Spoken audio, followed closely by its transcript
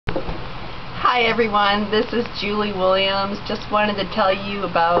Hi everyone, this is Julie Williams. Just wanted to tell you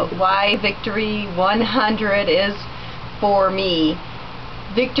about why Victory 100 is for me.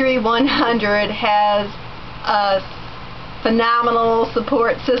 Victory 100 has a phenomenal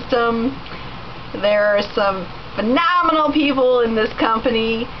support system. There are some phenomenal people in this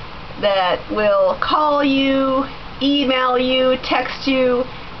company that will call you, email you, text you,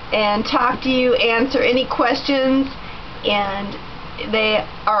 and talk to you, answer any questions, and they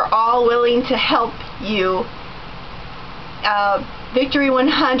are all willing to help you. Victory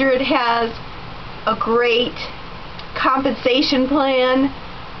 100 has a great compensation plan.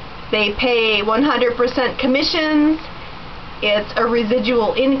 They pay 100% commissions. It's a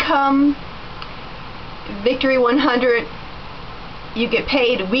residual income. Victory 100, you get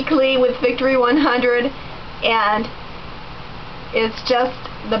paid weekly with Victory 100, and it's just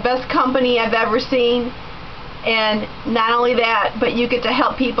the best company I've ever seen. And not only that, but you get to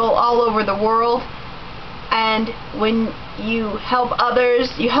help people all over the world, and when you help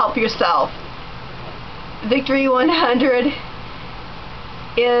others, you help yourself. Victory 100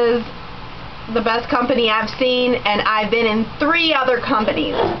 is the best company I've seen, and I've been in 3 other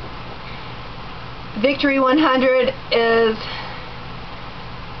companies. Victory 100 is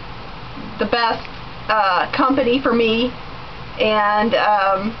the best company for me, and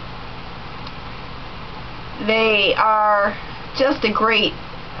they are just a great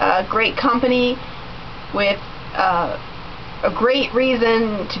company with a great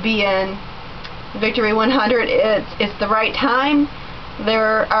reason to be in Victory 100. It's the right time.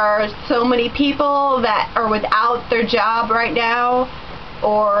 There are so many people that are without their job right now,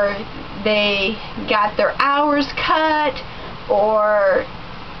 or they got their hours cut, or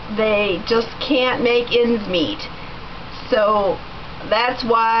they just can't make ends meet. So that's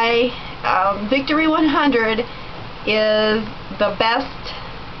why Victory 100 is the best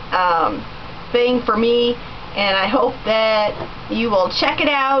thing for me, and I hope that you will check it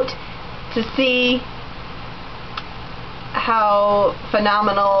out to see how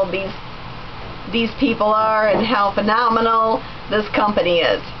phenomenal these people are and how phenomenal this company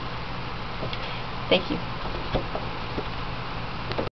is. Thank you.